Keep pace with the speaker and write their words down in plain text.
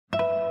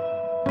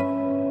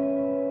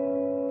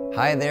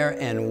Hi there,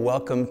 and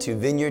welcome to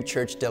Vineyard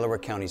Church Delaware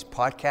County's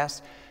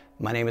podcast.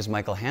 My name is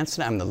Michael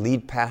Hansen. I'm the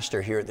lead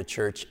pastor here at the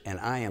church, and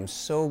I am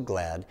so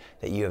glad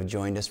that you have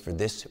joined us for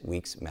this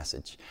week's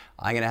message.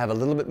 I'm going to have a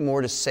little bit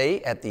more to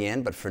say at the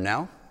end, but for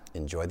now,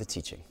 enjoy the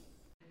teaching.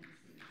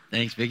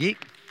 Thanks, Vicki.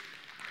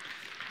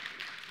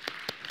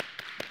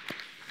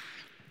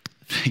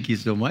 Thank you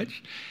so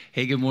much.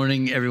 Hey, good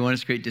morning, everyone.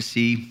 It's great to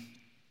see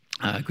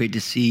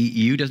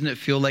you. Doesn't it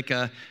feel like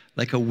a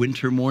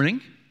winter morning?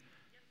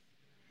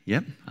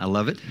 Yep, I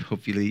love it.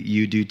 Hopefully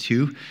you do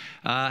too.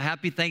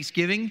 Happy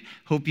Thanksgiving.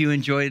 Hope you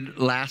enjoyed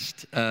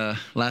last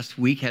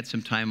week, had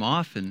some time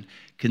off and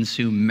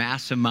consumed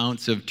mass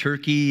amounts of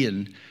turkey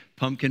and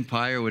pumpkin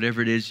pie or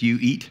whatever it is you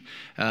eat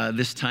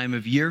this time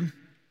of year.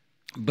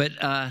 But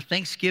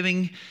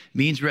Thanksgiving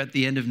means we're at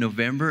the end of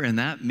November, and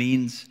that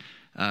means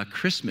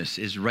Christmas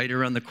is right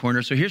around the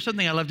corner. So here's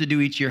something I love to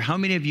do each year. How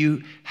many of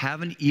you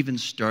haven't even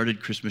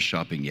started Christmas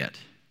shopping yet?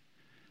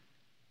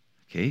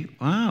 Okay,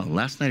 wow,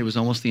 last night it was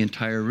almost the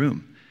entire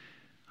room.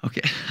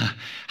 Okay,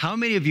 how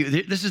many of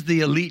you, this is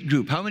the elite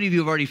group, how many of you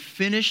have already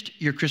finished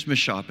your Christmas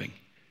shopping?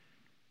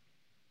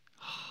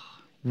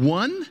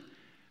 One?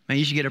 Man,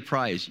 you should get a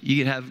prize.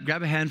 You can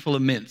grab a handful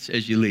of mints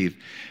as you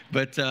leave.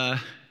 But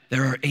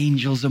there are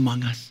angels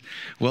among us.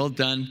 Well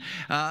done.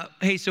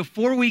 Hey, so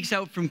 4 weeks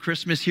out from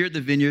Christmas here at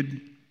the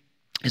Vineyard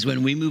is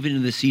when we move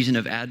into the season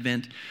of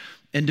Advent.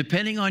 And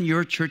depending on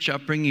your church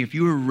upbringing, if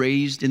you were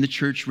raised in the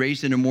church,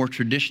 raised in a more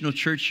traditional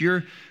church,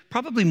 you're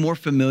probably more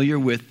familiar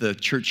with the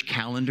church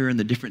calendar and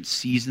the different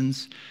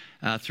seasons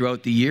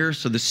throughout the year.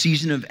 So the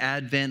season of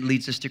Advent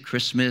leads us to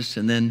Christmas,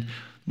 and then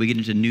we get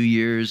into New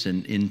Year's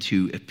and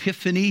into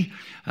Epiphany.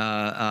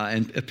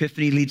 And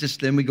Epiphany leads us,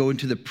 then we go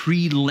into the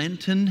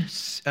pre-Lenten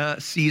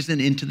season,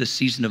 into the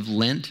season of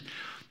Lent,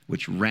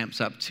 which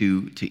ramps up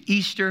to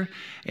Easter.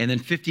 And then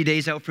 50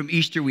 days out from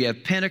Easter, we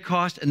have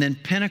Pentecost. And then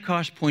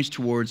Pentecost points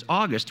towards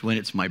August when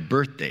it's my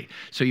birthday.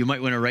 So you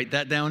might want to write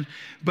that down.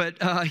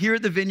 But here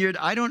at the Vineyard,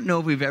 I don't know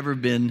if we've ever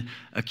been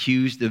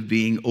accused of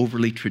being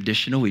overly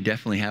traditional. We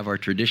definitely have our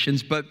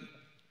traditions. But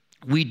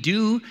we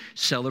do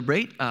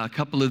celebrate a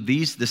couple of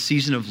these, the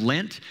season of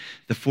Lent,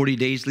 the 40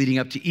 days leading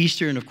up to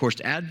Easter, and of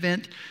course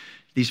Advent,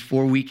 these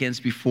 4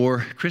 weekends before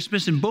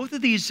Christmas. And both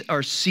of these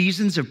are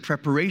seasons of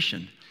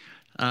preparation.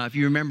 If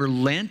you remember,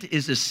 Lent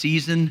is a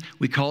season,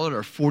 we call it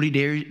our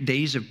 40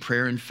 days of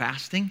prayer and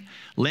fasting.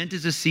 Lent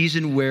is a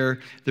season where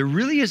there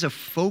really is a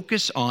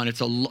focus on,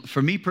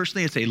 for me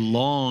personally, it's a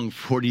long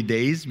 40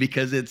 days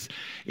because it's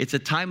a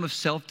time of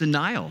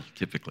self-denial,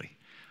 typically.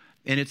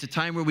 And it's a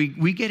time where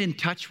we get in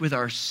touch with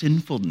our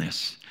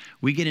sinfulness.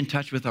 We get in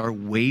touch with our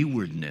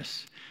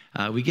waywardness.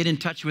 We get in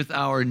touch with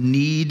our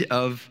need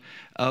of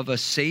a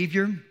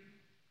Savior.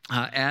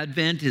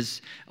 Advent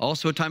is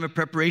also a time of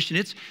preparation.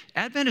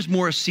 Advent is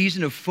more a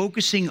season of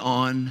focusing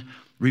on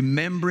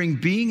remembering,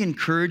 being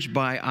encouraged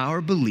by our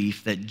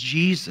belief that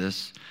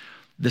Jesus,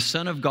 the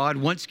Son of God,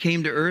 once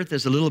came to earth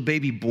as a little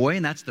baby boy,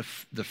 and that's the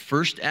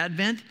first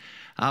Advent.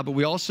 But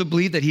we also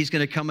believe that he's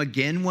going to come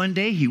again one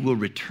day. He will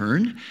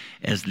return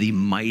as the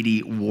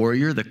mighty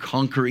warrior, the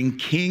conquering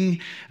king,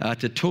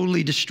 to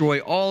totally destroy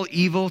all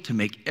evil, to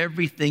make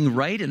everything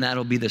right, and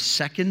that'll be the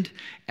second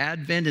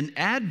Advent. And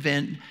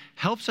Advent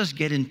helps us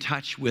get in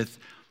touch with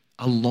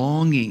a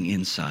longing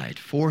inside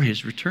for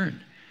his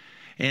return.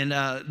 And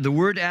the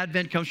word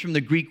Advent comes from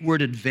the Greek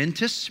word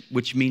adventus,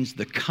 which means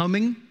the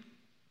coming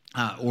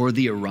or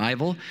the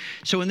arrival.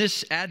 So in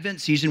this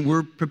Advent season,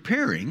 we're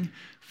preparing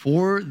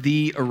for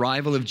the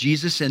arrival of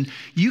Jesus. And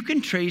you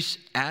can trace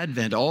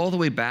Advent all the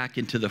way back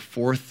into the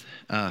fourth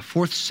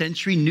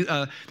century. In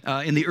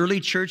the early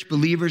church,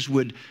 believers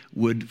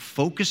would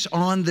focus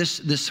on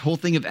this whole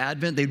thing of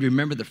Advent. They'd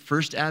remember the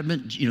first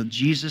Advent,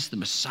 Jesus, the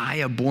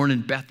Messiah, born in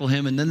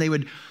Bethlehem. And then they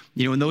would,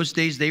 in those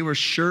days, they were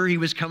sure he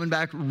was coming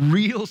back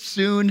real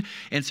soon.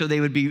 And so they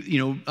would be,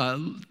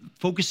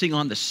 focusing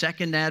on the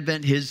second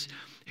Advent, his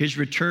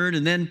return.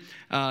 And then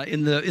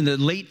in the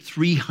late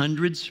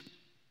 300s,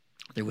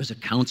 there was a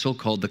council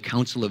called the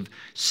Council of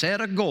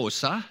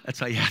Saragossa. That's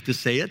how you have to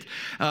say it.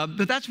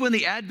 But that's when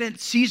the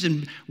Advent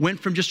season went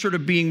from just sort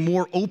of being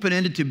more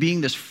open-ended to being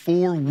this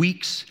 4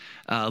 weeks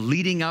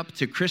leading up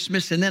to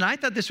Christmas. And then I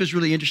thought this was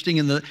really interesting.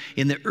 In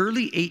the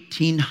early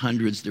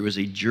 1800s, there was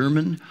a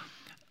German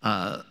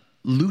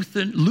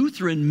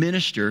Lutheran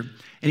minister,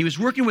 and he was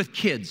working with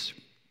kids.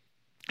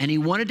 And he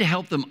wanted to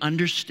help them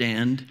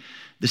understand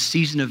the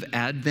season of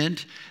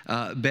Advent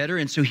better.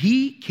 And so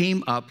he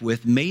came up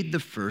with, made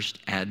the first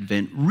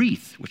Advent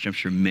wreath, which I'm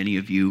sure many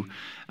of you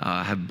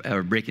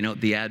are breaking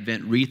out the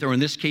Advent wreath. Or in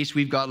this case,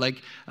 we've got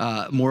like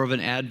more of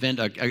an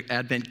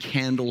Advent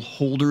candle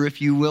holder,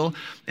 if you will.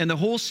 And the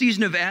whole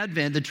season of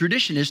Advent, the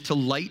tradition is to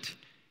light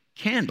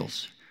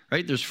candles,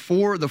 right? There's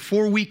the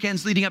 4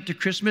 weekends leading up to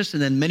Christmas,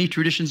 and then many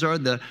traditions are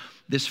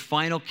this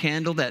final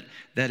candle that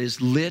is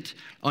lit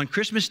on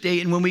Christmas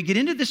Day. And when we get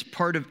into this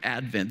part of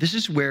Advent, this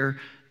is where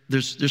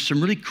there's some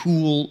really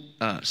cool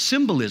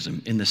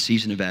symbolism in the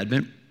season of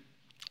Advent.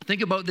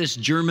 Think about this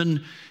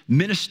German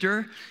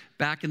minister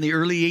back in the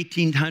early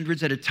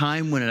 1800s at a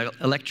time when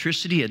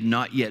electricity had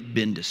not yet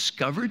been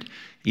discovered.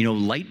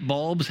 Light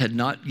bulbs had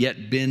not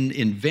yet been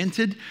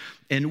invented,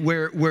 and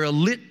where a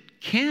lit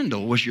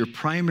candle was your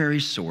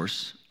primary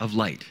source of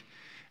light.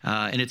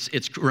 And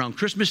it's around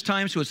Christmas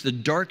time, so it's the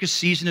darkest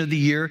season of the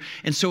year.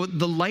 And so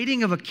the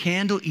lighting of a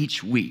candle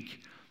each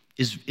week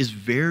is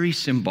very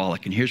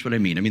symbolic. And here's what I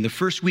mean. The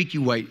first week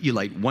you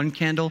light one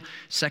candle.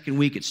 Second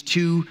week it's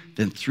 2,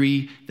 then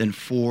 3, then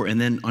 4.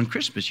 And then on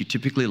Christmas you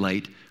typically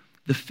light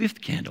the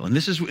 5th candle. And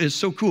this is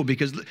so cool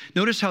because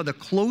notice how the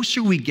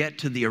closer we get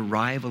to the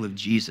arrival of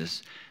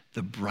Jesus,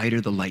 the brighter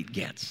the light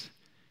gets.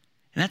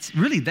 And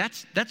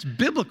that's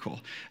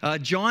biblical.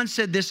 John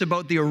said this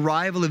about the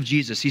arrival of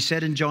Jesus. He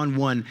said in John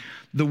 1,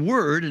 the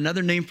Word,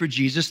 another name for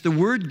Jesus, the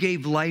Word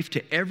gave life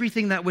to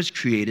everything that was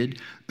created,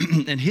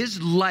 and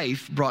his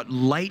life brought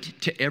light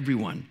to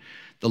everyone.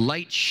 The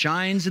light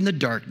shines in the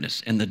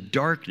darkness, and the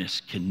darkness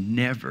can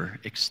never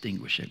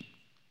extinguish it.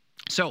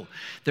 So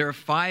there are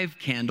 5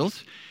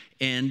 candles,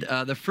 and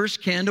the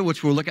first candle,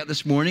 which we'll look at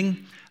this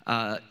morning,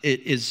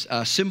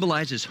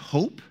 symbolizes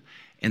hope.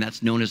 And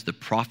that's known as the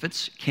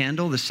prophet's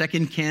candle. The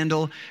second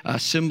candle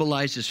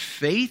symbolizes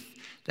faith.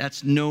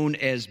 That's known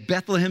as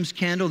Bethlehem's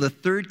candle. The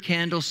third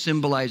candle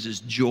symbolizes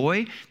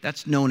joy.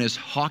 That's known as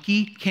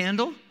hockey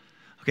candle.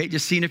 Okay,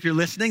 just seeing if you're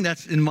listening.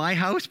 That's in my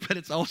house, but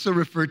it's also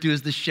referred to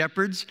as the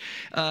shepherd's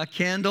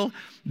candle.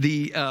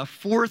 The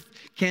fourth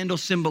candle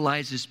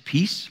symbolizes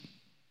peace,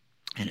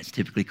 and it's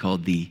typically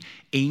called the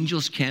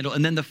angel's candle.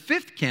 And then the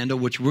 5th candle,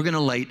 which we're going to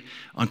light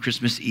on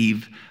Christmas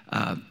Eve,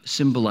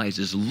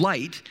 symbolizes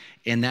light,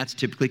 and that's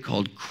typically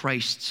called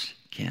Christ's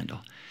candle.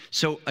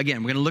 So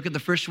again, we're going to look at the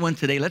first one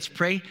today. Let's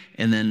pray,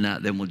 and then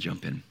we'll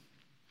jump in.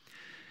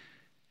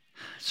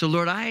 So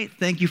Lord, I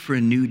thank you for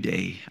a new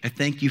day. I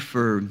thank you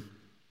for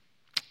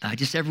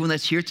just everyone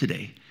that's here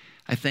today.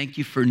 I thank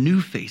you for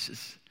new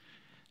faces.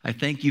 I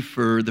thank you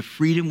for the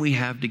freedom we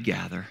have to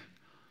gather.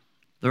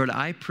 Lord,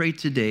 I pray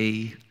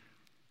today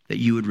that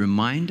you would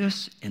remind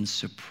us and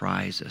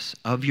surprise us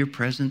of your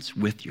presence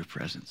with your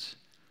presence.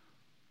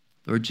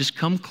 Lord, just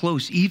come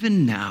close,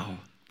 even now.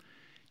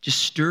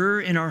 Just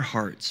stir in our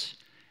hearts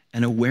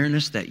an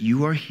awareness that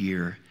you are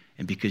here,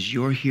 and because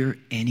you're here,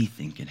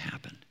 anything can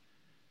happen.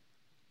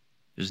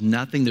 There's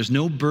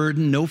no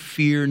burden, no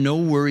fear, no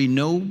worry,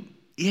 no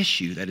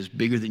issue that is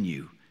bigger than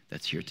you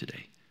that's here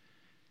today.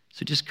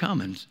 So just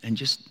come and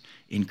just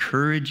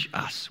encourage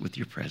us with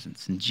your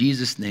presence. In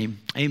Jesus' name,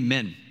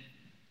 amen.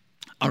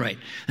 All right,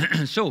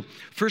 so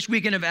first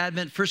weekend of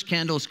Advent, first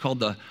candle is called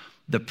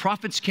the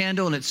prophet's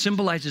candle, and it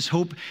symbolizes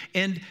hope.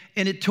 And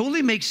it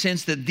totally makes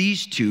sense that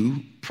these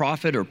two,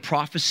 prophet or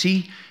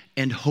prophecy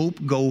and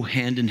hope, go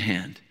hand in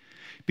hand.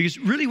 Because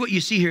really what you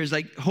see here is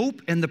like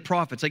hope and the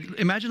prophets. Like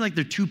imagine like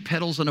they're 2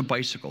 pedals on a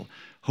bicycle.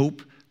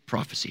 Hope,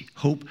 prophecy,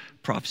 hope,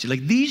 prophecy.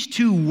 Like these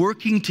two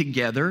working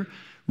together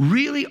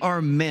really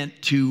are meant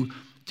to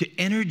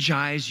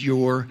energize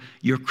your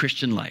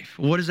Christian life.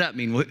 What does that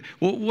mean?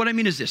 What I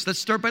mean is this. Let's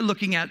start by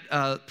looking at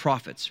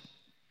prophets.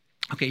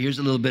 Okay, here's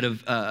a little bit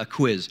of a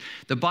quiz.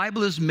 The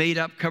Bible is made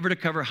up cover to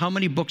cover. How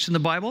many books in the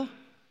Bible?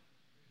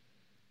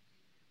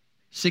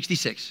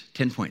 66,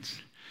 10 points.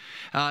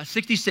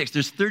 66,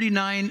 there's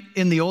 39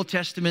 in the Old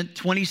Testament,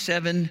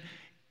 27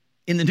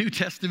 in the New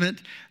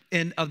Testament.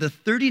 And of the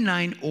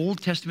 39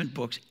 Old Testament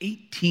books,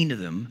 18 of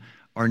them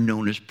are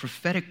known as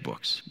prophetic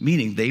books,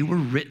 meaning they were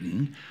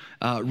written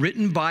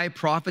by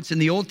prophets. In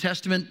the Old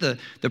Testament,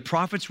 the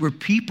prophets were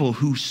people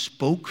who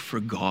spoke for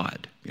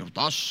God.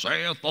 Thus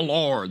saith the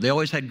Lord. They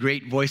always had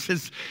great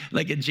voices,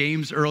 like a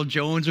James Earl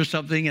Jones or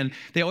something, and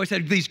they always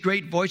had these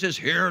great voices,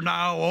 "Hear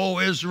now, O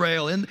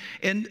Israel."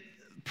 And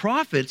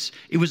prophets,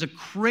 it was a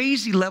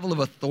crazy level of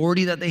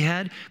authority that they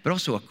had, but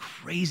also a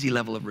crazy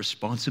level of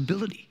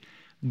responsibility.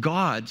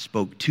 God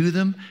spoke to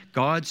them.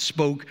 God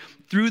spoke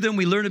through them.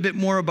 We learn a bit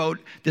more about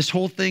this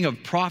whole thing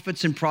of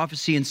prophets and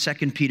prophecy in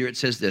 2 Peter. It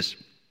says this: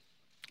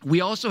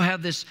 we also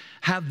have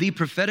the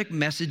prophetic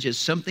message as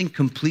something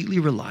completely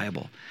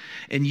reliable,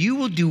 and you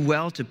will do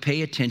well to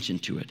pay attention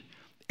to it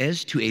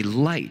as to a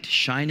light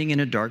shining in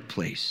a dark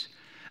place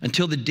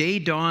until the day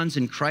dawns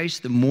and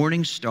Christ, the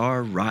morning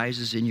star,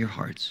 rises in your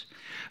hearts.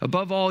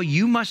 Above all,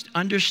 you must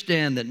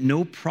understand that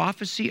no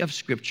prophecy of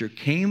Scripture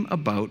came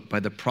about by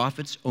the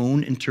prophet's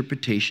own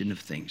interpretation of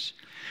things.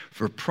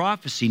 For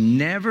prophecy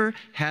never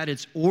had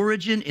its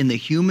origin in the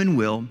human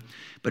will,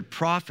 but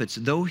prophets,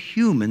 though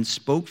human,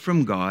 spoke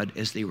from God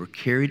as they were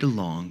carried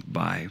along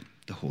by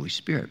the Holy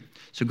Spirit.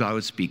 So God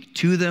would speak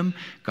to them,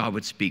 God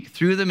would speak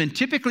through them. And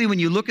typically when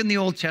you look in the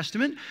Old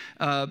Testament,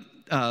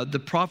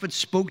 the prophets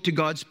spoke to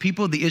God's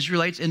people, the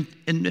Israelites,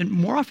 and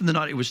more often than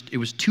not, it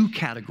was 2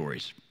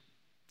 categories.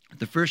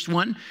 The first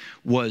one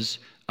was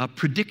a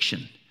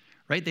prediction,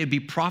 right? They'd be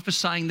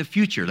prophesying the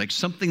future, like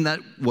something that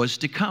was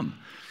to come.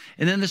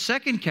 And then the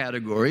second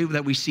category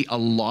that we see a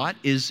lot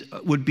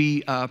would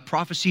be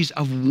prophecies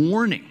of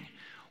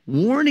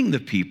warning the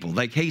people,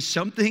 like, hey,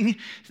 something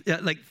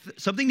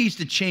needs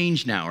to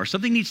change now, or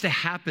something needs to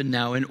happen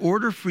now in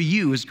order for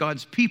you as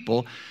God's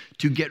people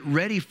to get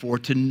ready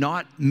to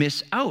not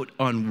miss out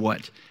on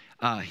what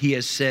he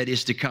has said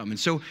is to come. And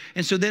so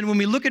then when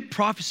we look at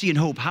prophecy and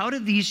hope, how do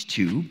these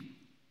two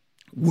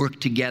work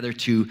together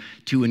to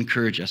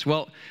encourage us?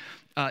 Well,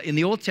 in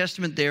the Old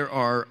Testament, there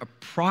are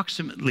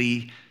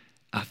approximately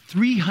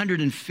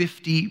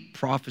 350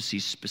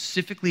 prophecies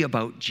specifically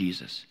about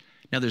Jesus.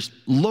 Now, there's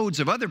loads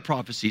of other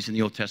prophecies in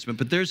the Old Testament,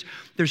 but there's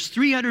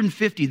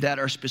 350 that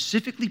are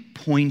specifically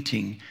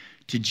pointing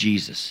to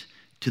Jesus,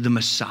 to the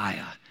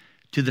Messiah,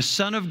 to the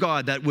Son of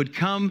God that would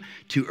come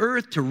to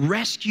earth to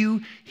rescue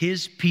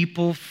his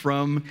people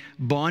from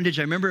bondage.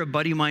 I remember a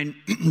buddy of mine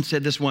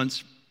said this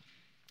once,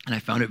 and I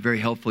found it very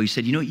helpful. He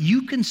said,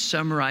 you can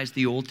summarize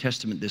the Old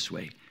Testament this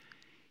way: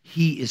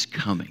 he is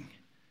coming.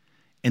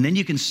 And then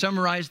you can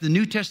summarize the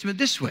New Testament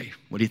this way.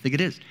 What do you think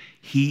it is?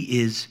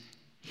 He is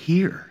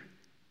here.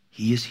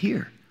 He is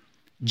here.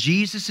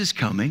 Jesus is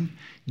coming.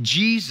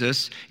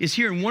 Jesus is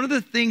here. And one of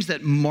the things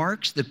that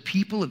marks the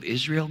people of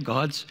Israel,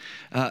 God's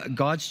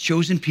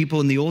chosen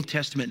people in the Old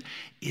Testament,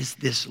 is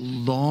this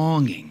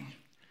longing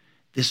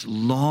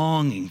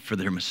for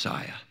their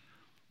Messiah.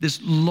 This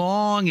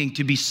longing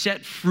to be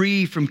set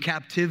free from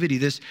captivity.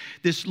 This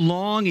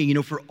longing,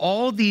 for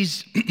all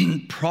these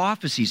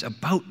prophecies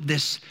about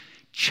this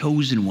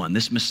chosen one,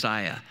 this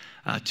Messiah,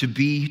 to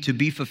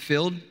be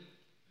fulfilled.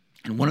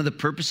 And one of the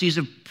purposes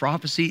of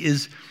prophecy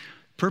is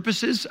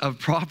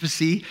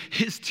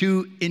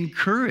to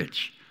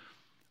encourage,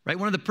 right?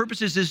 One of the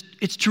purposes is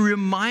it's to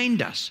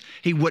remind us,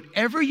 hey,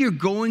 whatever you're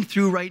going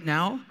through right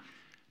now,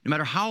 no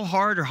matter how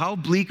hard or how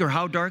bleak or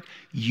how dark,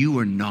 you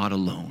are not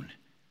alone,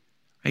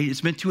 right?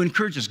 It's meant to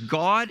encourage us.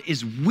 God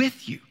is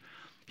with you.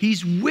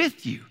 He's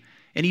with you.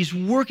 And he's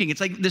working.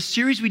 It's like the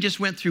series we just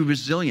went through,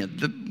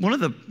 Resilient. One of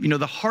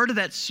the heart of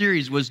that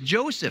series was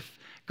Joseph.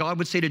 God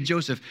would say to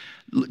Joseph,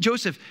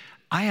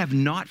 I have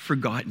not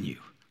forgotten you,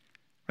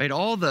 right?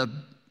 All the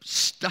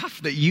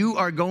stuff that you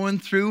are going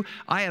through,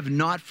 I have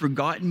not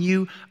forgotten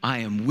you. I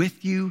am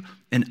with you,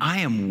 and I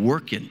am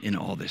working in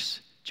all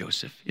this,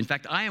 Joseph. In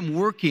fact, I am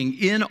working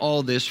in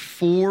all this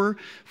for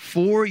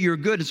your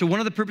good. And so one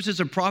of the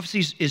purposes of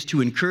prophecies is to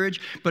encourage,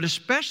 but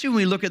especially when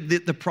we look at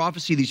the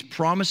prophecy, these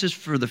promises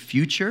for the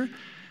future,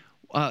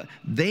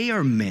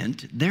 they're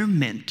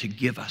meant to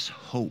give us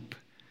hope,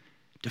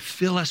 to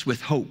fill us with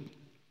hope.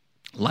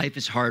 Life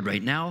is hard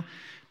right now,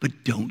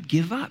 but don't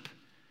give up.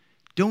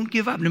 Don't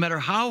give up. No matter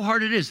how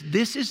hard it is,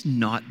 this is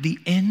not the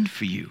end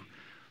for you.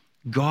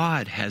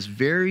 God has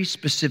very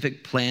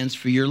specific plans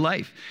for your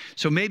life.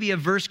 So maybe a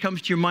verse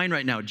comes to your mind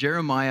right now,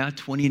 Jeremiah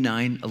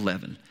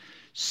 29:11.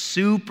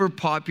 Super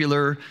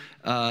popular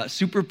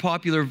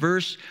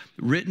verse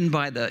written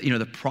by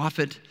the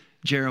prophet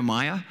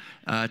Jeremiah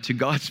to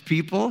God's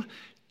people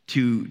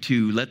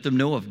to let them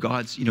know of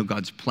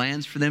God's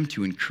plans for them,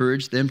 to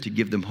encourage them, to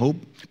give them hope.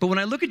 But when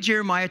I look at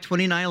Jeremiah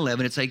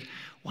 29:11, it's like,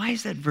 why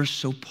is that verse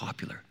so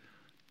popular?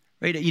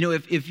 Right?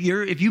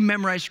 If you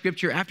memorize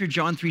scripture after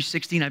John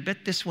 3:16, I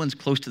bet this one's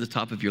close to the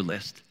top of your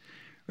list.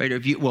 Right? I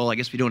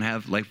guess we don't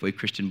have Lifeway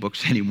Christian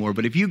books anymore,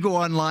 but if you go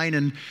online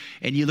and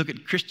you look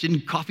at Christian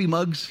coffee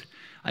mugs,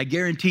 I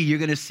guarantee you're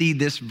going to see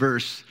this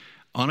verse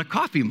on a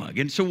coffee mug.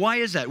 And so why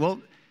is that?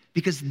 Well,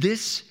 because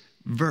this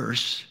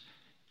verse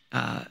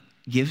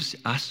gives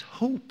us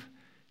hope.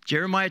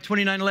 Jeremiah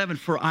 29:11,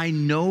 for I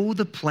know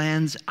the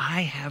plans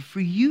I have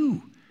for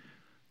you.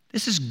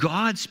 This is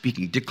God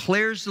speaking,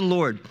 declares the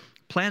Lord.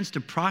 Plans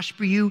to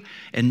prosper you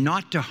and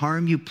not to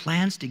harm you,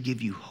 plans to give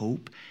you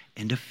hope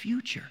and a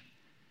future.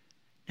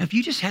 Now, if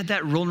you just had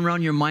that rolling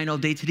around your mind all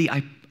day today,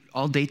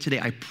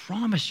 I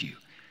promise you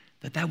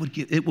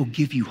it will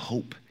give you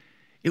hope.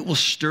 It will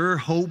stir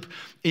hope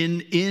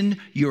in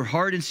your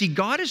heart. And see,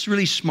 God is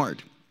really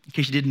smart. In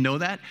case you didn't know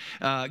that,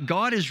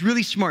 God is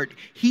really smart.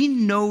 He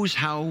knows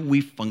how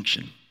we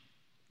function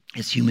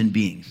as human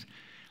beings.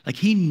 Like,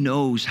 he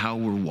knows how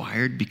we're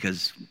wired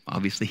because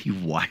obviously he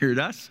wired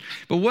us.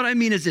 But what I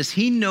mean is this: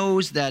 he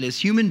knows that as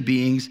human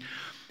beings,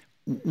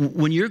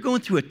 when you're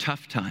going through a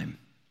tough time,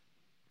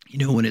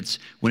 when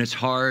it's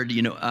hard,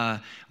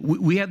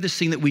 we have this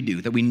thing that we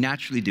do, that we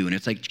naturally do. And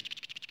it's like,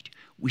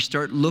 we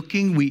start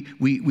looking, we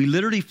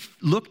literally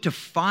look to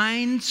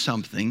find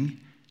something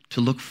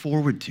to look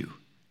forward to.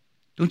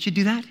 Don't you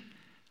do that?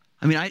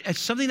 I mean,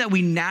 it's something that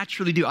we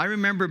naturally do. I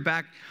remember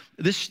back,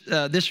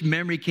 this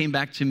memory came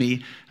back to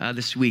me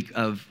this week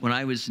of when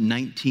I was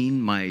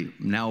 19, my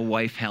now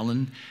wife,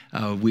 Helen,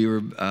 we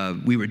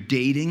were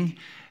dating.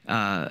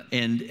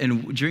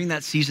 And during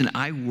that season,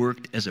 I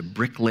worked as a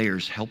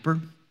bricklayer's helper.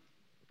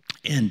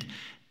 And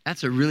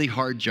that's a really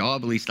hard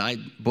job, at least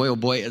boy, oh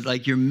boy, it's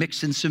like you're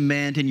mixing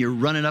cement and you're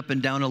running up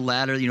and down a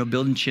ladder,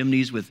 building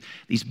chimneys with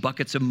these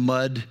buckets of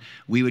mud,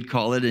 we would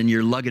call it, and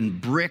you're lugging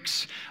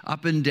bricks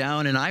up and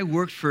down. And I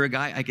worked for a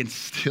guy, I can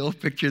still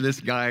picture this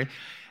guy.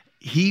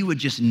 He would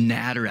just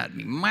natter at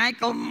me.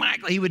 Michael,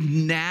 he would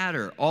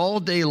natter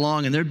all day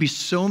long. And there'd be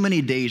so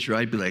many days where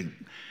I'd be like,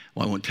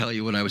 well, I won't tell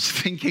you what I was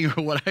thinking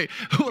or what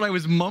I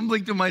was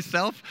mumbling to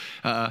myself.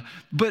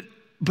 But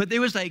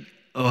there was like,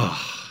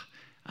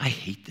 I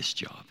hate this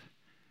job,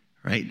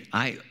 right?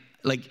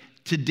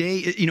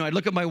 today, I'd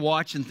look at my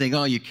watch and think, oh,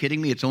 are you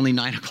kidding me? It's only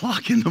 9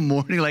 o'clock in the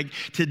morning. Like,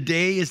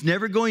 today is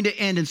never going to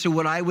end. And so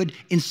what I would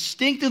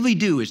instinctively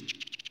do is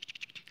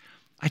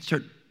I'd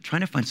start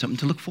trying to find something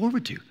to look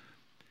forward to.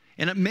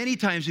 And many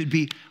times it would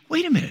be,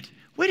 wait a minute.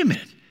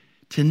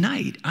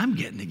 Tonight, I'm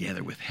getting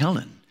together with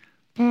Helen.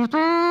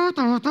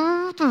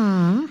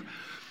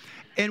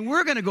 And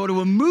we're going to go to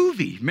a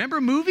movie. Remember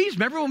movies?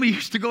 Remember when we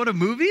used to go to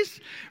movies?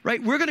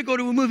 Right? We're going to go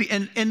to a movie.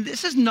 And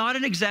this is not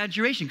an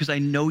exaggeration, because I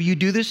know you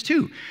do this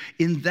too.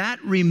 In that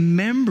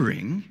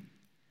remembering,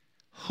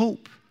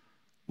 hope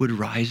would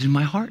rise in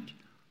my heart.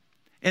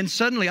 And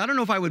suddenly, I don't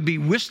know if I would be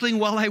whistling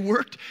while I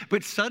worked,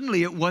 but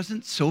suddenly it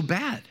wasn't so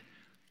bad.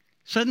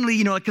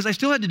 Suddenly, because I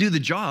still had to do the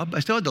job. I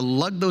still had to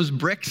lug those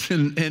bricks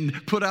and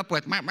put up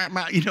with,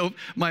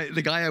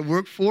 the guy I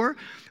worked for.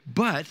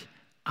 But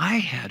I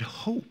had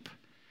hope.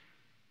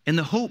 And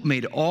the hope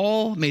made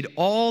all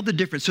the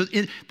difference. So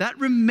in that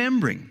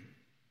remembering,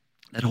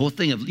 that whole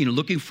thing of,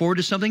 looking forward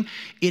to something,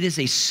 it is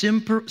a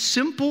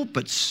simple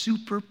but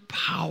super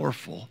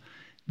powerful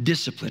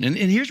discipline. And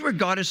here's where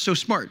God is so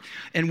smart,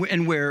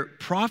 and where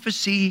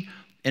prophecy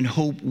and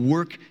hope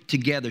work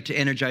together to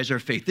energize our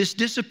faith. This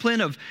discipline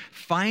of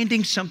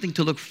finding something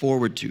to look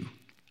forward to,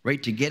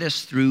 right? To get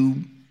us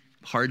through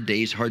hard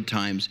days, hard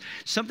times.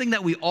 Something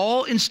that we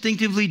all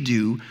instinctively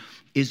do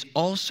is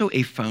also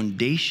a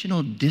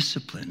foundational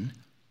discipline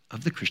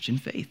of the Christian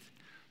faith.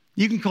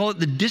 You can call it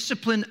the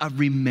discipline of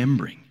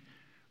remembering.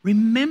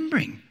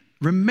 Remembering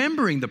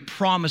the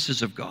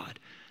promises of God,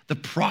 the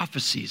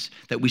prophecies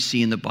that we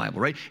see in the Bible,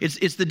 right?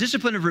 It's the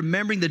discipline of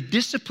remembering, the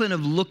discipline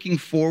of looking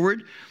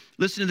forward.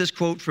 Listen to this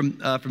quote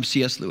from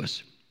C.S.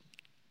 Lewis.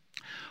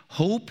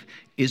 Hope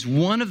is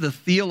one of the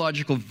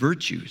theological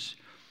virtues.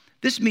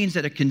 This means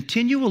that a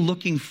continual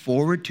looking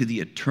forward to the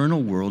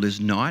eternal world is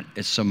not,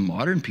 as some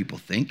modern people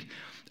think,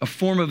 a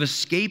form of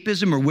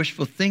escapism or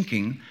wishful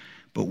thinking,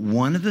 but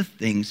one of the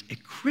things a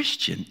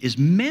Christian is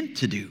meant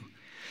to do.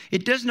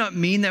 It does not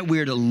mean that we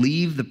are to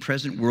leave the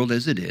present world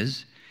as it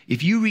is.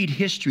 If you read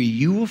history,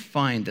 you will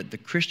find that the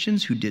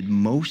Christians who did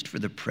most for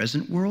the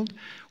present world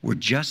were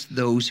just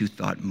those who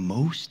thought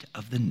most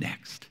of the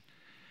next.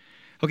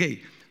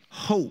 Okay,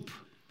 hope,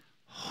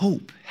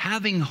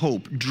 having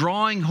hope,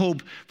 drawing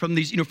hope from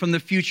these, from the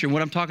future.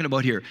 What I'm talking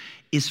about here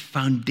is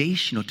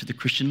foundational to the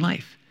Christian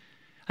life.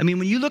 I mean,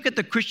 when you look at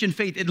the Christian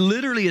faith, it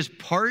literally is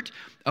part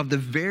of the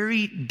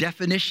very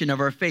definition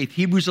of our faith.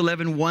 Hebrews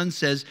 11:1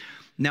 says,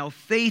 now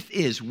faith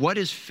is, what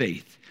is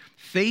faith?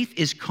 Faith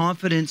is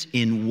confidence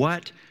in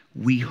what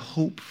we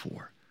hope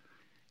for,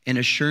 and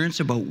assurance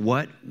about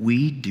what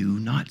we do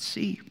not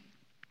see.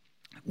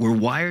 We're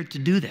wired to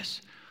do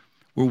this.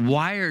 We're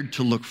wired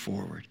to look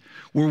forward.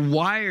 We're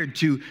wired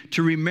to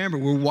remember.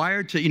 We're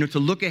wired to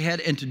look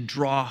ahead and to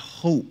draw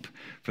hope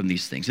from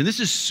these things. And this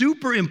is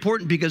super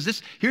important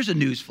because here's a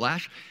news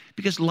flash,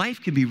 because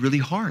life can be really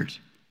hard,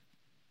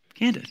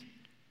 can't it?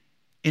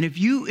 And if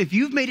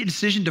you've made a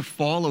decision to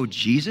follow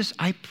Jesus,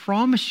 I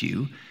promise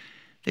you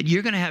that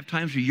you're going to have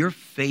times where your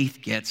faith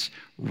gets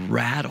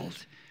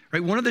rattled,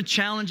 right? One of the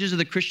challenges of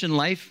the Christian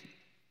life,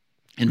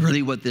 and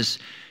really what this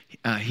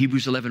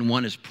Hebrews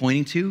 11:1 is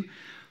pointing to,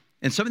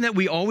 and something that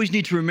we always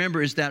need to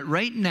remember, is that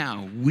right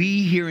now,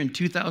 we here in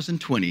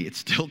 2020, it's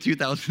still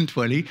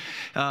 2020,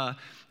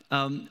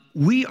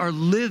 we are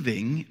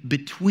living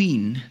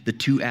between the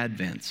two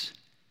Advents,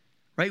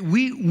 right?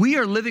 We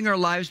are living our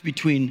lives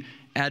between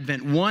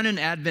Advent 1 and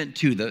Advent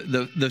 2,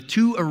 the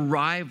two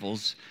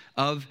arrivals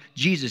of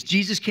Jesus.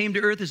 Jesus came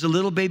to earth as a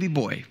little baby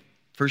boy,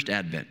 first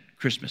Advent,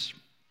 Christmas.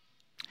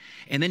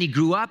 And then he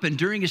grew up, and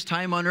during his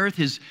time on earth,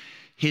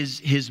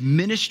 his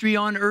ministry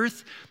on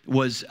earth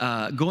was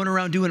going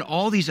around doing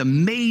all these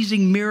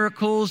amazing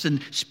miracles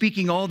and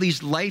speaking all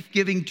these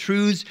life-giving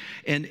truths.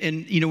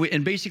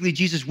 And basically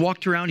Jesus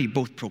walked around, he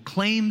both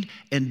proclaimed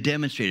and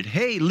demonstrated,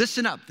 hey,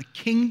 listen up, the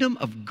kingdom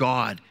of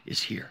God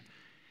is here.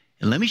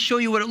 And let me show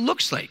you what it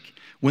looks like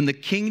when the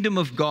kingdom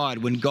of God,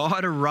 when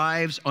God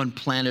arrives on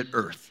planet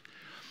Earth.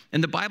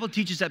 And the Bible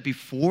teaches that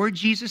before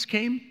Jesus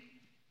came,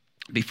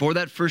 before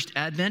that first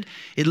Advent,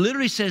 it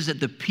literally says that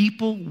the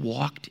people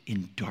walked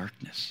in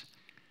darkness.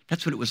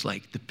 That's what it was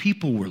like. The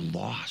people were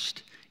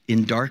lost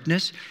in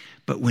darkness.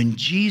 But when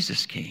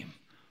Jesus came,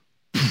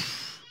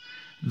 poof,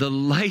 the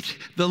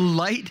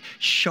light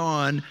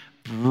shone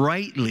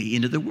brightly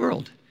into the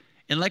world.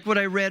 And like what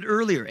I read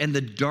earlier, and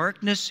the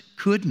darkness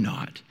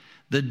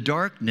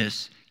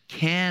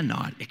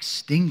cannot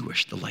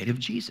extinguish the light of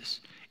Jesus.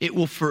 It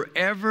will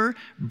forever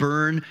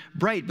burn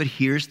bright. But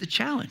here's the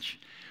challenge.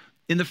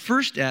 In the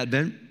first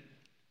Advent,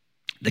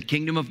 the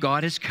kingdom of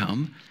God has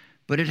come,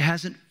 but it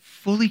hasn't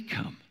fully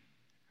come,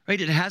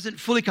 right? It hasn't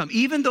fully come.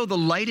 Even though the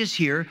light is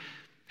here,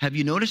 have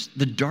you noticed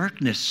the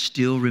darkness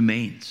still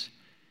remains?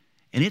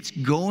 And it's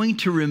going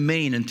to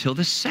remain until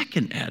the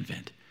second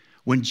Advent,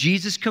 when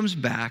Jesus comes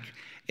back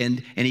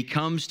and he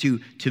comes to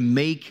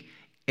make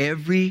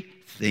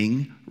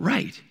everything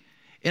right.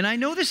 And I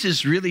know this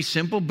is really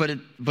simple, but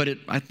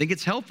I think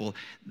it's helpful.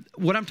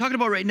 What I'm talking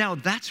about right now,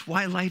 that's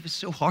why life is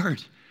so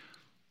hard.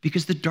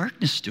 Because the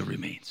darkness still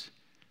remains.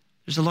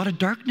 There's a lot of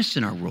darkness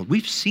in our world.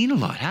 We've seen a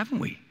lot, haven't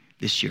we,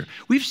 this year?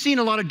 We've seen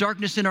a lot of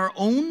darkness in our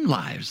own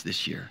lives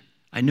this year.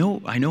 I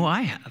know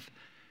I have.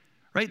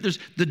 Right?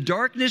 The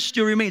darkness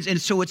still remains. And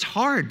so it's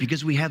hard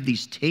because we have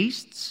these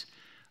tastes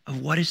of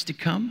what is to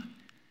come,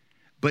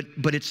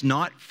 but it's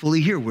not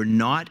fully here. We're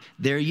not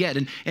there yet.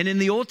 And in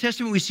the Old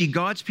Testament, we see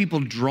God's people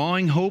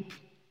drawing hope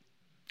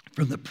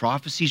from the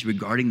prophecies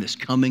regarding this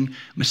coming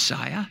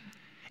Messiah.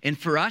 And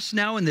for us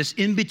now in this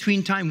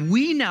in-between time,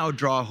 we now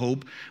draw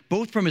hope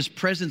both from his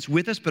presence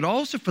with us, but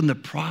also from the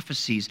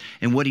prophecies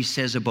and what he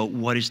says about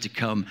what is to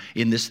come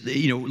in this,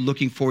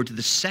 looking forward to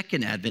the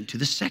second advent, to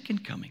the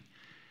second coming.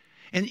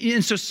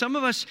 And so some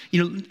of us,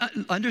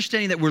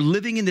 understanding that we're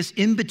living in this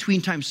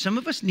in-between time, some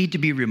of us need to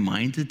be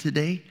reminded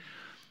today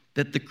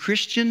that the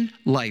Christian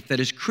life, that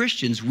as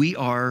Christians,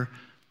 we're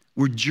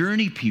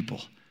journey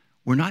people.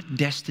 We're not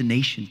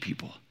destination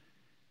people.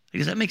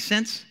 Does that make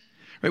sense?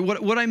 Right?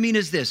 What I mean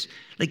is this,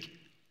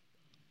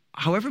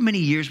 however many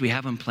years we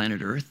have on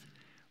planet Earth,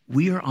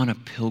 we are on a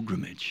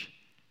pilgrimage.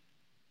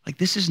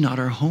 This is not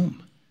our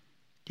home.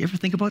 Do you ever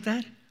think about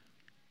that?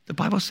 The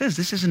Bible says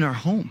this isn't our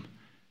home.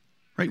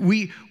 Right?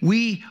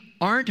 We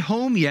aren't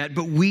home yet,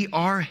 but we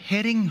are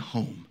heading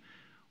home.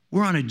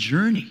 We're on a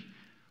journey.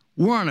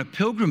 We're on a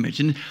pilgrimage.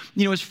 And,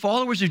 as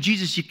followers of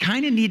Jesus, you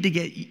need to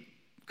get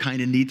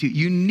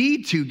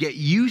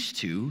used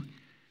to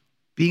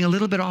being a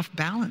little bit off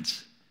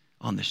balance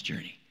on this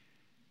journey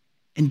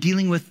and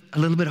dealing with a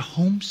little bit of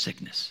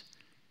homesickness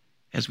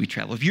as we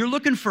travel. If you're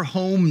looking for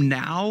home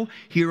now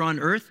here on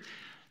earth,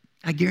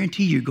 I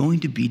guarantee you're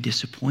going to be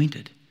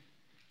disappointed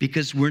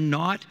because we're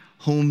not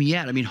home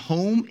yet.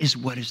 Home is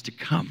what is to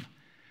come.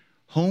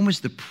 Home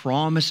is the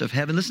promise of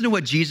heaven. Listen to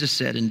what Jesus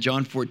said in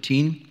John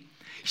 14.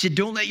 He said,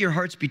 "Don't let your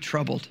hearts be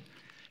troubled.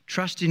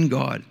 Trust in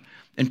God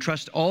and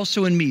trust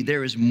also in me.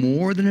 There is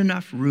more than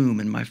enough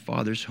room in my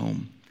Father's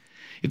home.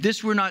 If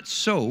this were not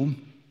so,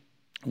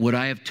 would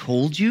I have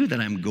told you that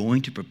I'm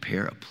going to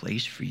prepare a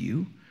place for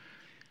you?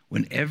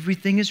 When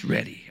everything is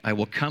ready, I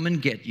will come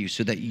and get you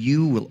so that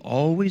you will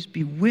always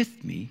be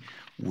with me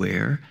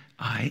where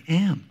I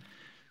am."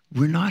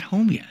 We're not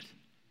home yet,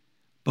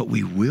 but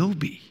we will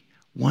be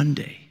one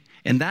day.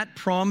 And that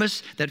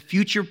promise, that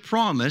future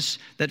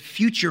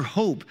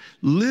hope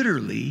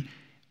literally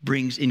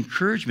brings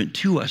encouragement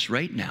to us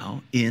right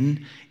now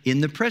in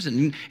the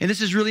present. And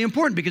this is really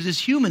important because as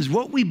humans,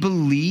 what we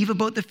believe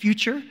about the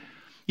future,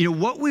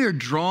 what we are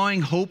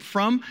drawing hope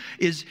from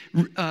is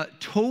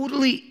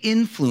totally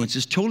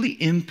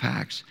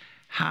impacts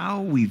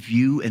how we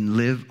view and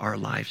live our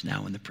lives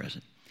now in the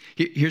present.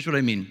 Here's what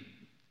I mean.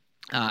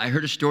 I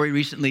heard a story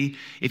recently.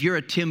 If you're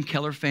a Tim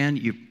Keller fan,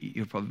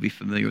 you'll probably be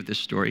familiar with this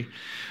story.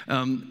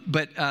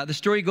 But the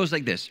story goes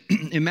like this.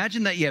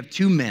 Imagine that you have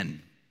two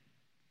men,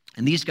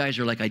 and these guys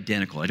are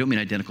identical. I don't mean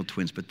identical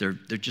twins, but they're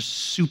just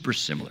super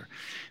similar.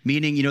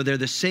 Meaning, they're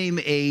the same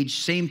age,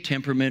 same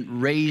temperament,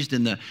 raised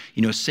in the,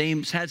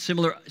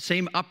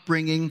 same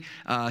upbringing,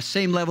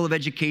 same level of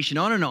education,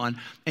 on and on.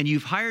 And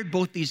you've hired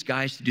both these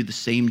guys to do the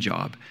same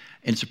job.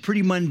 And it's a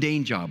pretty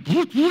mundane job.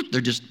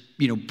 They're just,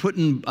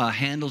 putting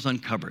handles on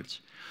cupboards.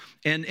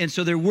 And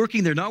so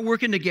they're not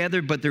working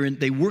together, but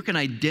they work in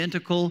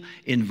identical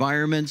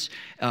environments.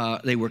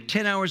 They work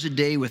 10 hours a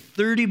day with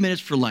 30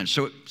 minutes for lunch.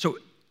 So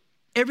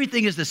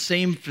everything is the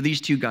same for these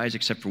two guys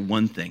except for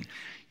one thing.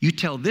 You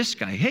tell this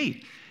guy,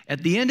 hey,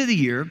 at the end of the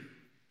year,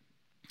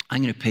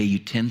 I'm going to pay you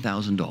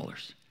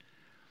 $10,000.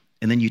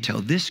 And then you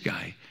tell this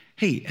guy,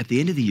 hey, at the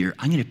end of the year,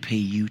 I'm going to pay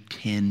you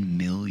 $10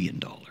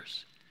 million.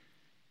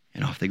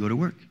 And off they go to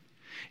work.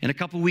 And a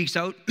couple weeks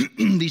out,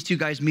 these two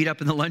guys meet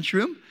up in the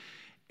lunchroom.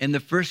 And the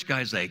first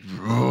guy's like,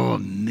 oh,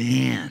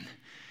 man,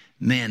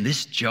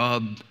 this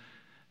job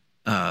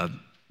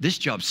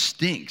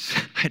stinks.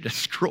 I had to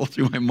scroll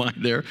through my mind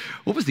there.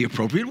 What was the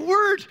appropriate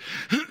word?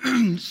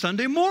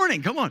 Sunday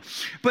morning, come on.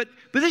 But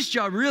this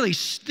job really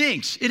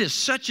stinks. It is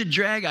such a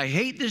drag. I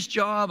hate this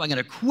job. I'm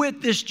going to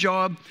quit this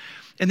job.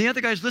 And the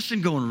other guy's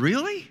listening going,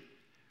 really?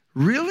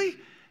 Really?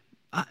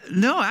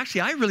 No,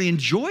 actually, I really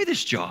enjoy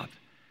this job.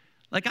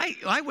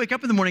 I wake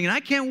up in the morning and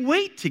I can't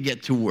wait to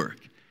get to work.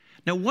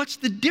 Now, what's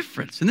the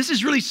difference? And this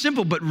is really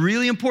simple, but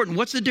really important.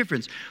 What's the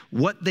difference?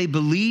 What they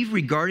believe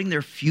regarding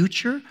their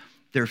future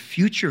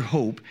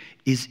hope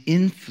is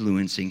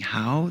influencing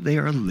how they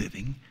are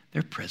living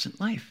their present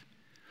life.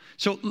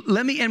 So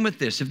let me end with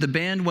this. If the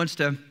band wants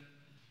to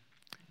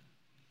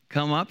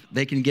come up,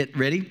 they can get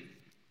ready.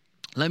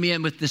 Let me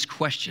end with this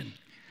question.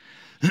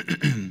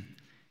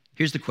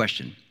 Here's the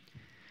question.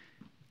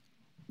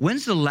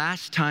 When's the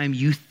last time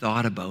you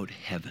thought about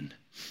heaven?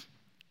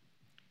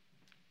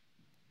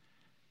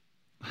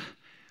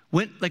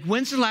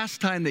 When's the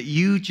last time that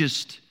you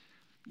just,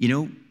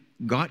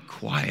 got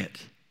quiet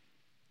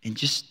and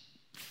just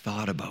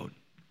thought about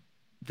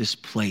this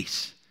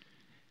place,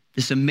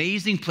 this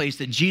amazing place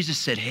that Jesus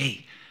said,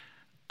 hey,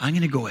 I'm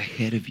going to go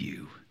ahead of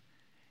you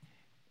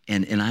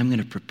and I'm going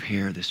to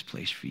prepare this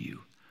place for you.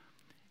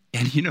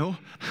 And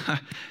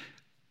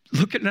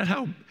looking at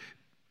how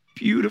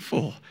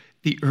beautiful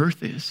the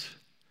earth is,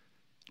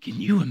 can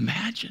you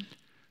imagine?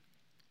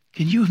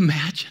 Can you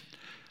imagine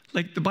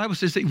Like the Bible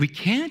says that we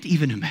can't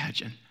even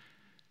imagine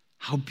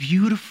how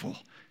beautiful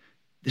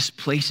this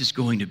place is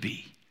going to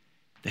be.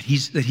 That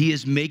he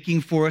is making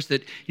for us,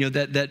 that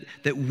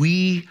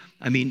we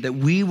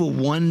will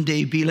one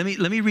day be.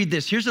 Let me read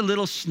this. Here's a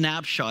little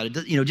snapshot.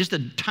 Just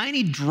a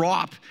tiny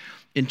drop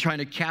in trying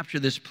to capture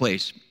this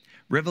place.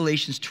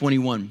 Revelations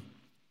 21.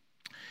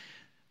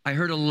 I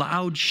heard a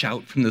loud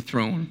shout from the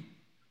throne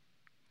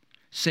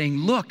saying,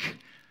 "Look,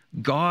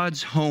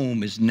 God's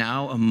home is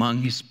now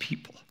among his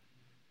people.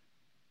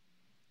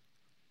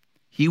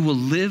 He will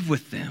live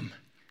with them,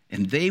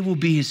 and they will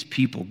be his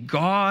people.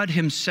 God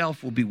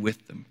himself will be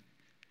with them.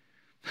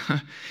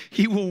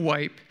 He will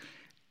wipe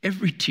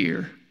every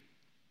tear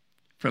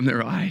from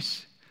their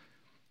eyes."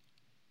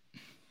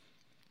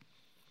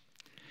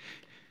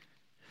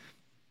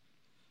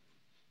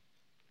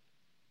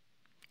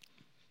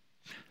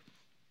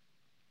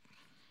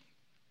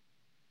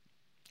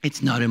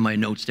 It's not in my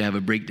notes to have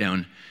a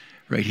breakdown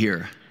right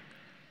here.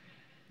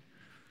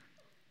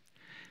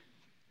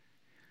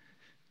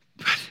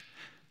 But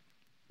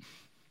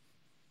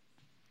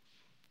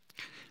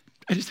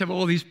I just have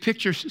all these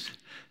pictures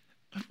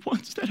of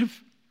ones that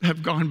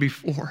have gone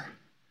before.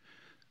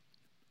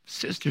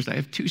 Sisters, I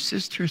have 2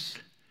 sisters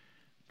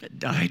that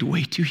died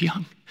way too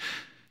young.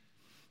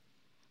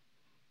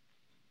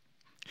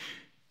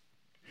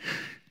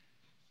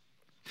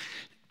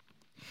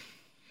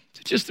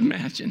 So just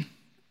imagine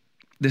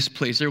this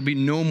place. There will be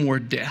no more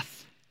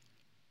death,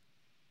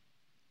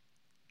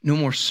 no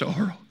more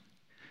sorrow,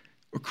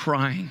 or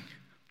crying,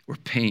 or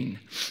pain.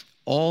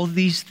 All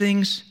these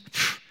things,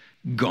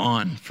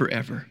 gone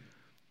forever.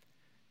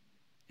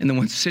 And the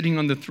one sitting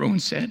on the throne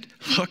said,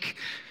 "Look,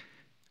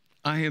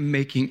 I am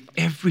making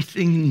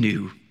everything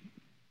new."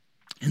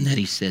 And then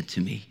he said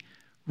to me,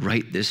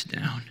 "Write this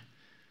down,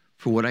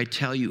 for what I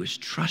tell you is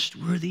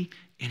trustworthy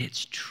and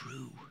it's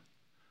true."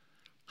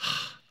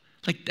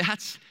 Like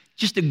that's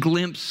just a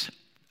glimpse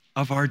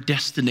of our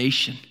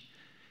destination.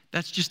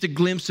 That's just a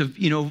glimpse of,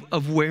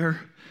 of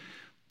where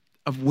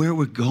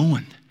we're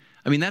going.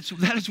 I mean,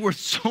 that is worth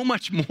so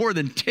much more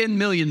than $10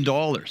 million.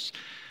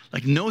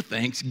 Like, no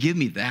thanks, give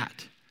me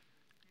that.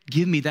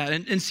 Give me that.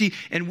 And see,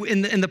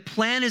 and the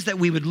plan is that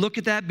we would look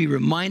at that, be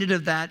reminded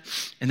of that,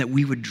 and that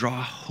we would draw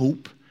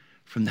hope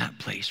from that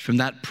place, from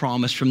that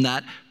promise, from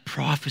that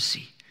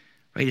prophecy,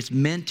 right? It's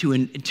meant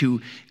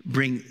to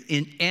bring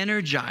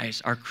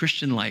energize our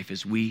Christian life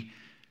as we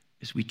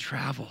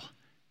travel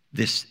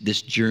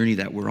this journey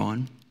that we're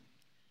on.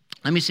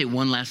 Let me say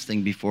one last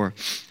thing before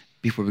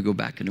we go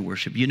back into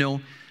worship.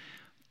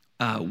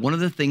 One of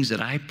the things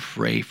that I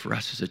pray for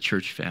us as a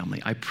church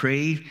family, I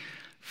pray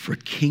for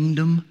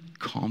kingdom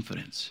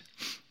confidence.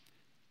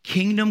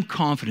 Kingdom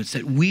confidence,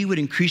 that we would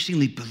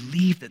increasingly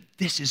believe that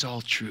this is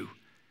all true.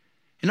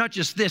 And not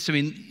just this,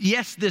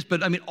 yes, this,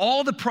 but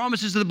all the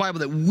promises of the Bible,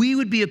 that we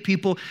would be a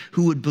people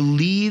who would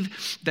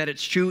believe that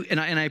it's true. And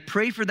I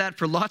pray for that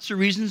for lots of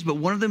reasons, but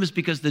one of them is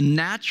because the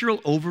natural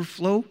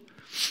overflow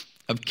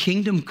of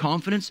kingdom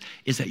confidence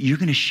is that you're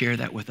going to share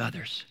that with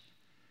others.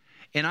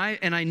 And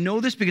I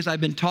know this because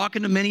I've been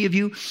talking to many of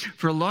you.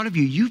 For a lot of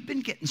you, you've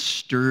been getting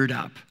stirred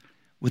up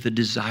with a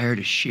desire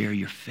to share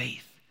your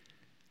faith,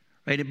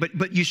 right?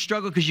 But you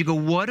struggle because you go,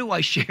 what do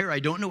I share? I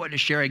don't know what to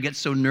share. I get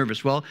so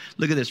nervous. Well,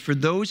 look at this. For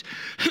those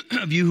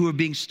of you who are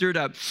being stirred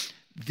up,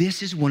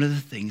 this is one of the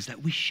things that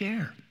we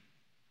share.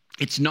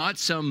 It's not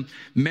some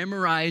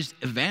memorized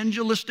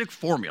evangelistic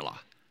formula.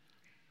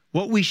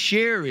 What we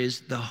share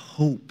is the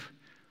hope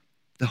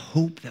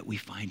that we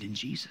find in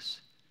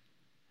Jesus.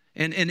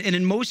 And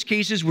in most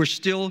cases, we're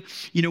still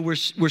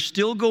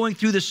going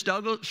through the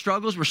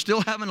struggles. We're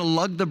still having to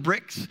lug the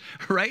bricks,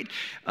 right?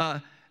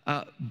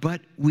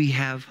 But we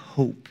have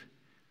hope.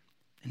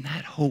 And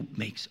that hope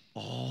makes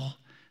all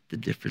the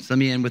difference. Let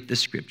me end with this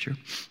scripture.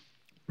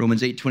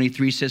 Romans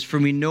 8:23 says, "For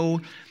we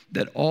know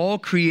that all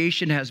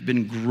creation has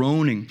been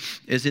groaning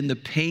as in the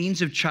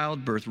pains of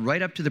childbirth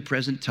right up to the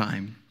present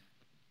time.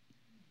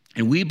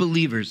 And we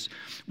believers,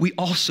 we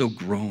also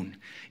groan,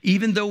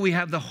 even though we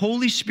have the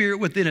Holy Spirit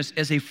within us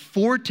as a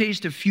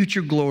foretaste of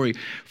future glory.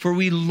 For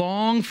we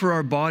long for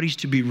our bodies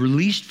to be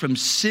released from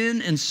sin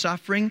and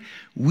suffering.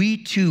 We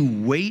too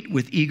wait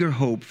with eager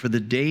hope for the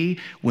day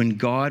when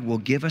God will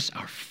give us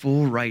our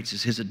full rights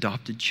as his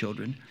adopted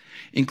children,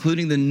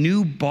 including the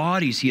new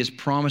bodies he has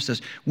promised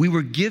us. We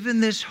were given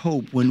this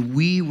hope when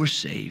we were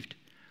saved.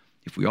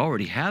 If we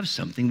already have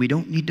something, we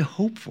don't need to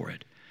hope for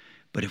it.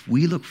 But if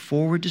we look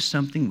forward to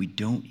something we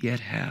don't yet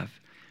have,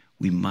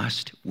 we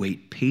must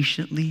wait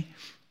patiently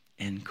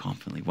and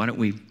confidently." Why don't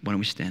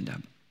we stand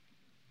up?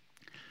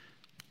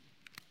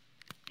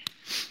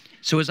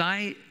 So as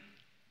I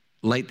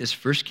light this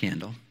first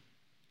candle,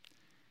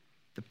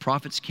 the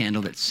prophet's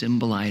candle that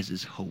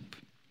symbolizes hope,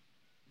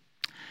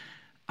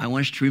 I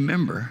want us to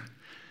remember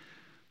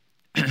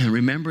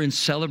and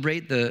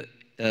celebrate the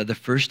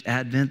first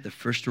advent, the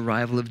first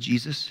arrival of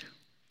Jesus.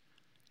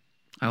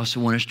 I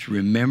also want us to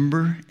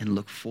remember and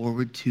look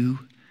forward to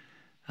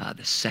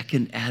the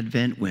second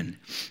advent when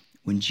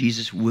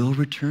Jesus will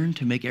return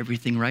to make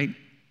everything right.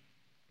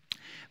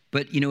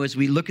 But, as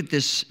we look at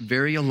this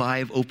very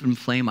alive open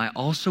flame, I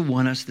also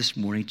want us this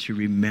morning to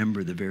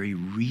remember the very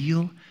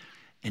real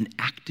and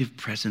active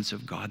presence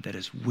of God that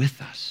is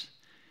with us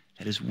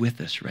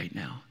right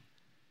now.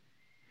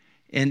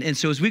 And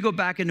so as we go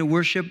back into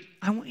worship,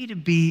 I want you to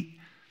be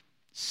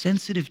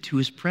sensitive to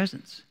his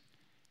presence.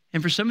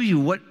 And for some of you,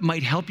 what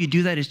might help you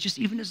do that is just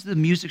even as the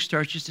music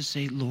starts, just to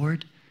say,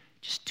 Lord,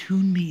 just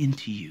tune me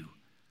into you.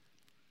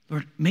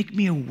 Lord, make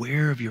me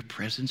aware of your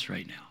presence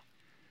right now.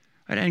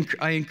 And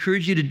I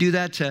encourage you to do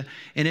that.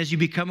 And as you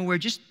become aware,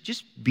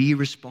 just be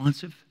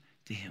responsive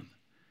to him.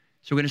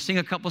 So we're going to sing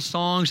a couple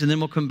songs, and then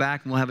we'll come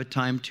back and we'll have a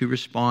time to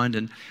respond.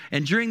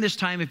 And during this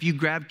time, if you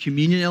grab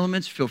communion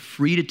elements, feel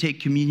free to take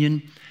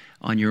communion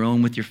on your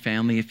own with your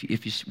family.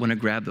 If you want to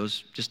grab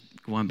those, just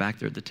go on back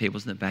there at the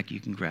tables in the back. You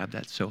can grab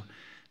that. So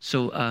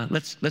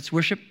let's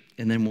worship,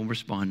 and then we'll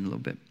respond in a little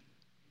bit.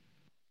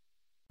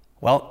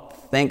 Well,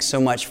 thanks so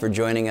much for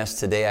joining us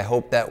today. I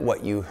hope that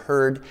what you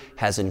heard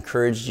has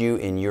encouraged you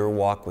in your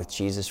walk with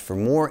Jesus. For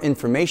more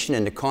information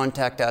and to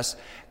contact us,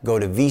 go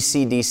to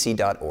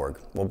vcdc.org.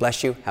 We'll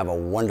bless you. Have a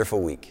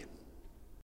wonderful week.